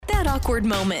awkward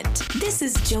moment. This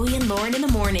is Joey and Lauren in the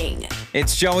morning.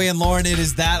 It's Joey and Lauren. It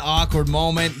is that awkward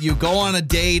moment. You go on a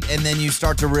date and then you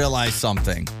start to realize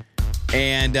something.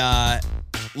 And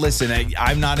listen,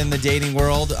 I'm not in the dating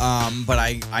world, but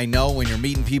I know when you're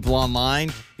meeting people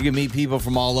online, you can meet people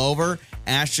from all over.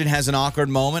 Ashton has an awkward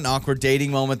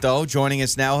dating moment, though, joining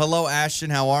us now. Hello, Ashton.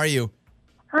 How are you?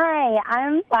 Hi,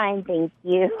 I'm fine, thank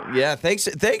you. Yeah,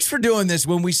 thanks for doing this.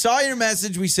 When we saw your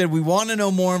message, we said we want to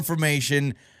know more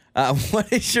information.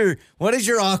 What is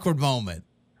your awkward moment?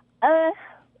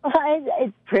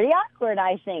 It's pretty awkward,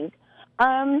 I think.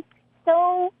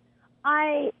 So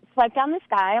I swiped on this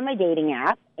guy on my dating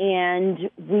app, and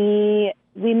we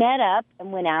met up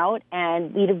and went out,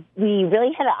 and we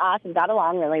really hit it off and got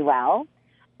along really well,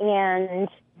 and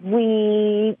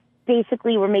we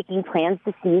basically were making plans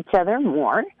to see each other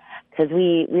more because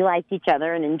we liked each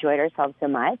other and enjoyed ourselves so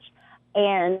much.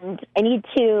 And I need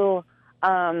to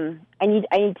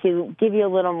give you a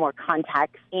little more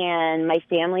context. And my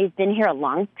family's been here a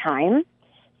long time,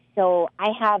 so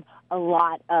I have a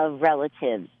lot of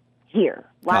relatives here,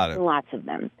 lots and lots of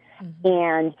them. Mm-hmm.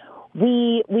 And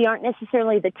we aren't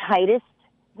necessarily the tightest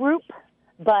group,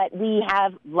 but we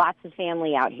have lots of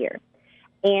family out here.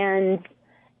 And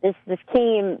this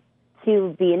came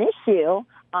to be an issue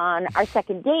on our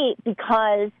second date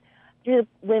because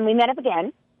when we met up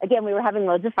again, we were having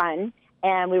loads of fun,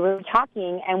 and we were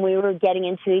talking, and we were getting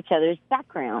into each other's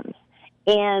backgrounds.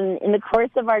 And in the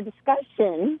course of our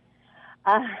discussion,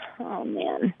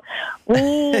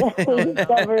 we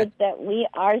discovered that we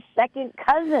are second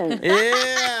cousins.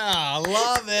 Yeah, I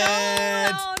love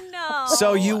it. Oh, no.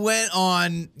 So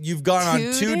you've gone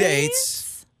on two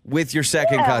dates with your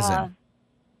second cousin.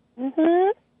 Mm-hmm.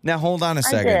 Now, hold on a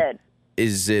second.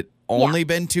 Is it only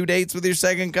been 2 dates with your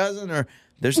second cousin, or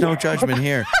there's no judgment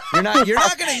here? You're not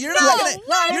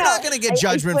gonna get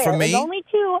judgment from me. It was only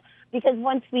 2 because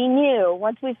once we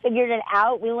figured it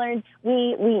out, we learned,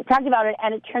 we talked about it,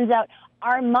 and it turns out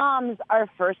our moms are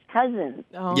first cousins.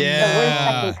 Oh, yeah. So we're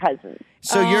second cousins.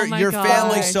 So your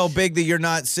family's so big that you're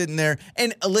not sitting there.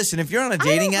 And listen, if you're on a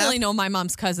dating app, I don't really know my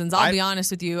mom's cousins. I'll be honest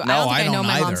with you. No, I don't know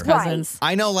my mom's cousins.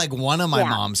 Right. I know like one of my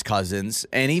mom's cousins,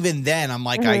 and even then, I'm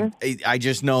like, I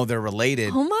just know they're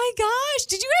related. Oh my gosh!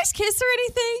 Did you guys kiss or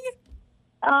anything?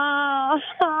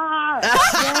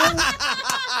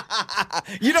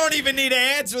 You don't even need to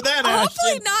answer that.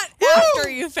 Hopefully Ashton. not after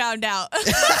you found out.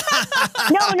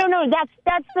 No.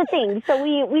 That's the thing. So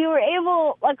we were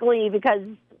able, luckily, because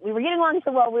we were getting along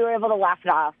so well, we were able to laugh it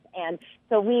off. And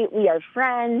so we are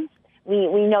friends.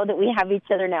 We know that we have each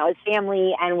other now as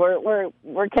family, and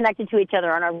we're connected to each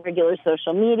other on our regular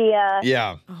social media.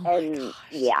 Yeah.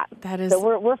 That is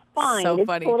so we're fine. so it's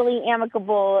funny. totally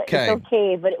amicable. Okay. It's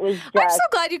okay, but it was just. I'm so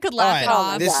glad you could laugh it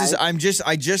off.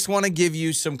 I just want to give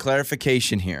you some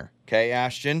clarification here. Okay,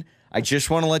 Ashton? I just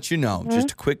want to let you know,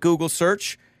 just a quick Google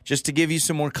search, just to give you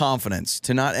some more confidence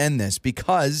to not end this,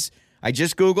 because I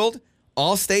just Googled,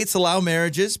 all states allow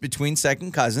marriages between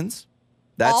second cousins.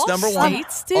 That's all number one.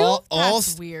 States do?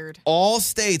 That's weird. All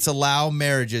states allow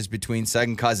marriages between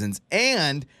second cousins.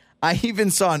 And I even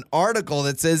saw an article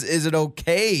that says, is it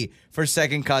okay for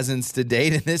second cousins to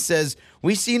date? And this says,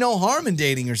 we see no harm in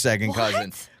dating your second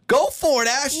cousin. Go for it,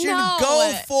 Ashton. No.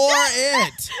 Go for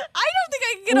it. I don't think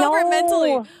I can get over it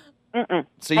mentally. Mm-mm.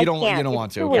 So you don't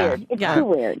want to. Weird. It's too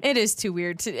weird. It is too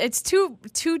weird. It's too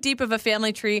deep of a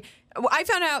family tree. I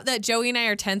found out that Joey and I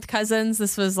are 10th cousins.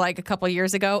 This was like a couple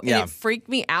years ago, and it freaked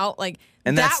me out. Like,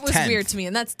 and that was 10th. weird to me,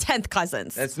 and that's 10th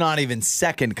cousins. That's not even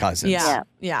second cousins.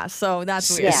 Yeah. So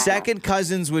that's weird. Second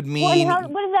cousins would mean. Well,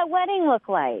 what does that wedding look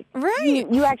like?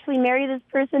 Right. You actually marry this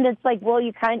person. It's like, well,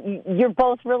 you're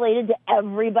both related to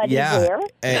everybody there.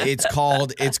 It's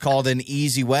called an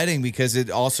easy wedding because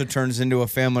it also turns into a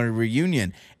family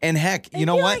reunion. And heck, you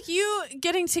know what? Like you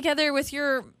getting together with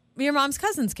your mom's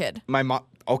cousin's kid. My mom.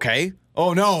 Okay.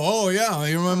 Oh no. Oh yeah.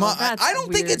 You're my mom. I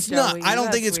don't think it's not. I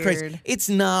don't think it's crazy. It's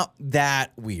not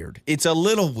that weird. It's a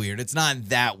little weird. It's not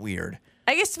that weird.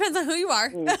 I guess it depends on who you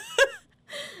are.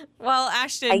 Well,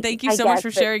 Ashton, thank you so much for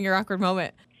sharing your awkward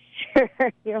moment.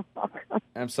 You're welcome.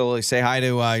 Absolutely. Say hi to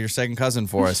your second cousin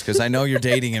for us, because I know you're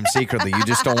dating him secretly. You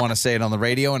just don't want to say it on the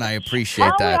radio, and I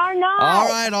appreciate that. We are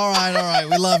not. All right.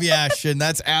 We love you, Ashton.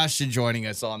 That's Ashton joining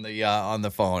us on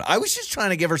the phone. I was just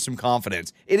trying to give her some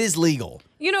confidence. It is legal.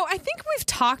 You know, I think we've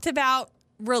talked about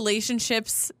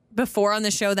relationships before on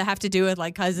the show that have to do with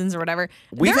like cousins or whatever.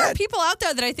 There are people out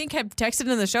there that I think have texted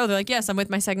in the show. They're like, yes, I'm with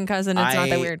my second cousin. It's not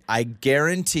that weird. I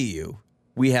guarantee you,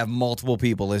 we have multiple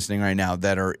people listening right now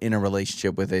that are in a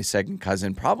relationship with a second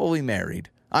cousin, probably married.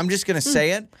 I'm just going to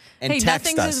say it and text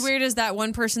nothing's us. as weird as that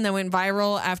one person that went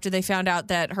viral after they found out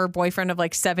that her boyfriend of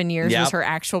like 7 years was her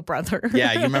actual brother.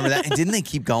 Yeah, you remember that? And didn't they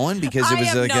keep going? Because it was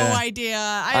I have no idea.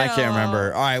 I can't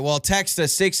remember. All right, well, text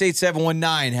us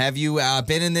 68719. Have you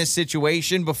been in this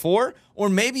situation before? Or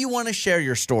maybe you want to share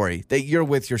your story that you're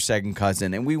with your second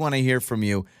cousin, and we want to hear from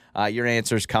you. Your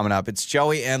answer's coming up. It's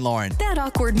Joey and Lauren. That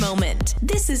awkward moment.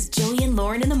 This is Joey and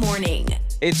Lauren in the morning.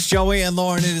 It's Joey and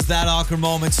Lauren. It is that awkward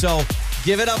moment. So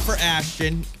give it up for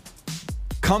Ashton.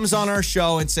 Comes on our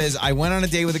show and says, I went on a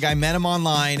date with a guy, met him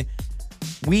online.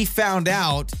 We found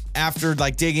out after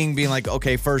like digging, being like,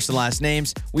 okay, first and last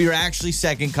names, we were actually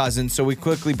second cousins. So we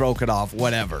quickly broke it off,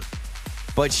 whatever.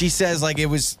 But she says like it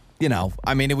was,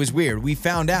 it was weird. We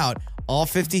found out all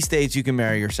 50 states you can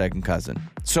marry your second cousin.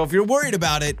 So if you're worried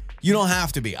about it, you don't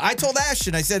have to be. I told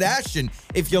Ashton, I said, Ashton,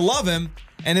 if you love him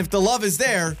and if the love is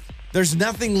there, there's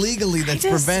nothing legally that's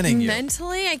preventing you.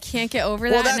 Mentally, I can't get over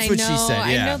that. Well, that's what she said,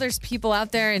 yeah. I know there's people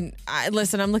out there, and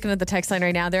listen, I'm looking at the text line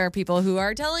right now. There are people who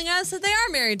are telling us that they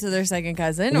are married to their second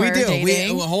cousin or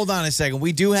dating. Hold on a second.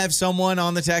 We do have someone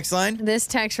on the text line. This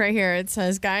text right here, it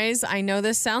says, guys, I know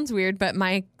this sounds weird, but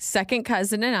my second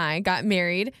cousin and I got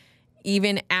married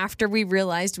even after we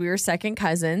realized we were second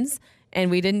cousins. And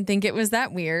we didn't think it was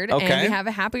that weird. Okay. And we have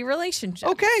a happy relationship.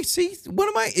 Okay. See,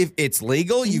 if it's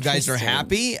legal, you guys are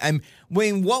happy.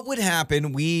 Wayne, what would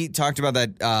happen? We talked about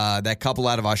that couple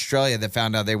out of Australia that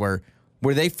found out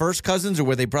were they first cousins or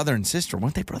were they brother and sister?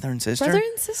 Weren't they brother and sister? Brother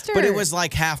and sister. But it was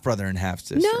like half brother and half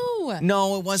sister.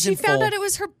 No, it wasn't. She found out it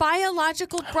was her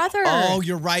biological brother. Oh,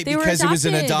 you're right, because it was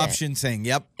an adoption thing.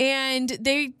 Yep. And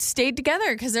they stayed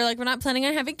together because they're like, we're not planning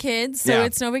on having kids, so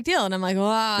it's no big deal. And I'm like,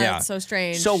 wow, that's so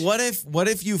strange. So what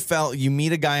if you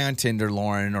meet a guy on Tinder,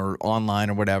 Lauren, or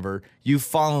online or whatever, you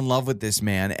fall in love with this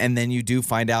man, and then you do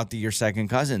find out that you're second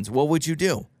cousins? What would you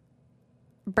do?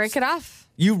 Break it off.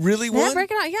 You really would? Yeah, break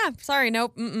it off. Yeah. Sorry.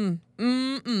 Nope.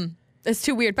 It's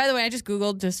too weird. By the way, I just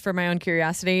Googled just for my own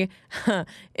curiosity.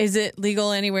 Is it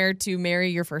legal anywhere to marry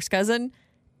your first cousin?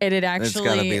 It actually It's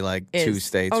got to be like 2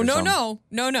 states. Oh, or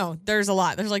no. There's a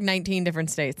lot. There's like 19 different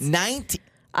states. 19?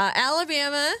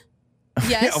 Alabama.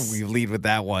 Yes. Oh, we lead with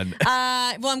that one.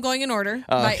 Well, I'm going in order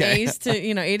by A's to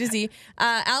A to Z.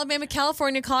 Alabama,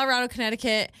 California, Colorado,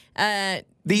 Connecticut,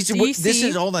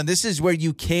 DC. Hold on. This is where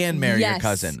you can marry your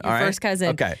cousin. All right, first cousin.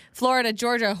 Okay. Florida,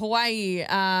 Georgia, Hawaii,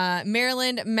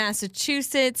 Maryland,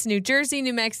 Massachusetts, New Jersey,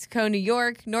 New Mexico, New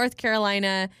York, North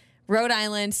Carolina, Rhode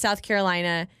Island, South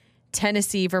Carolina,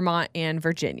 Tennessee, Vermont, and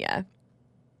Virginia.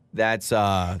 That's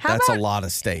a lot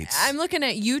of states. I'm looking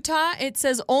at Utah. It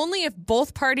says only if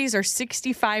both parties are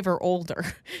 65 or older.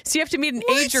 So you have to meet an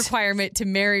age requirement to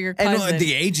marry your cousin. And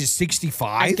the age is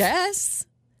 65? I guess.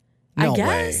 No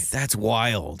way. That's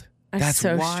wild. That's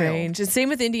so wild. Strange. And same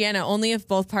with Indiana. Only if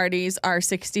both parties are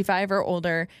 65 or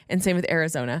older. And same with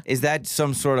Arizona. Is that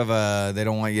some sort of they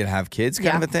don't want you to have kids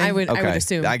kind of a thing? I would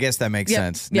assume. I guess that makes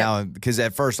sense. Yep. Now, because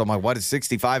at first I'm like, what does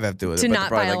 65 have to do with it? To not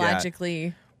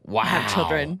biologically... have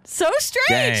children. So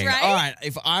strange, Dang. right? All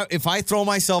right. If I throw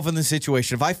myself in this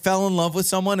situation, if I fell in love with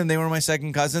someone and they were my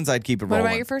second cousins, I'd keep it rolling. What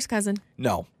about your first cousin?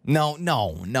 No. You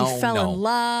fell in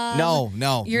love.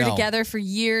 No. You're together for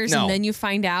years and then you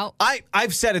find out.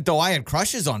 I've said it though. I had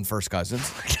crushes on first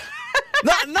cousins.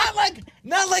 not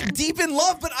like deep in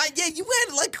love, but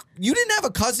you didn't have a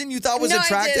cousin you thought was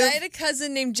attractive? I did. I had a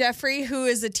cousin named Jeffrey who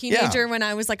is a teenager when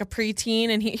I was like a preteen,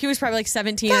 and he was probably like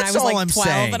 17 and I was like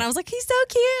 12, and I was like, he's so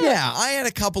cute. Yeah, I had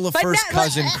a couple of first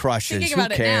cousin crushes. Who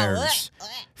cares?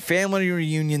 Family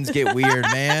reunions get weird,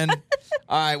 man. All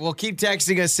right, well, keep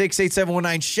texting us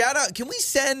 68719. Shout out. Can we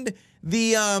send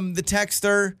the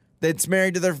texter that's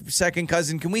married to their second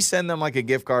cousin, can we send them like a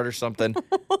gift card or something?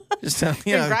 Just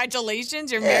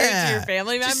congratulations, you're married to your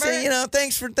family member. Just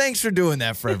say, thanks for doing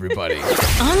that for everybody.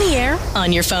 On the air,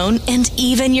 on your phone, and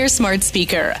even your smart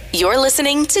speaker. You're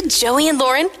listening to Joey and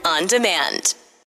Lauren on demand.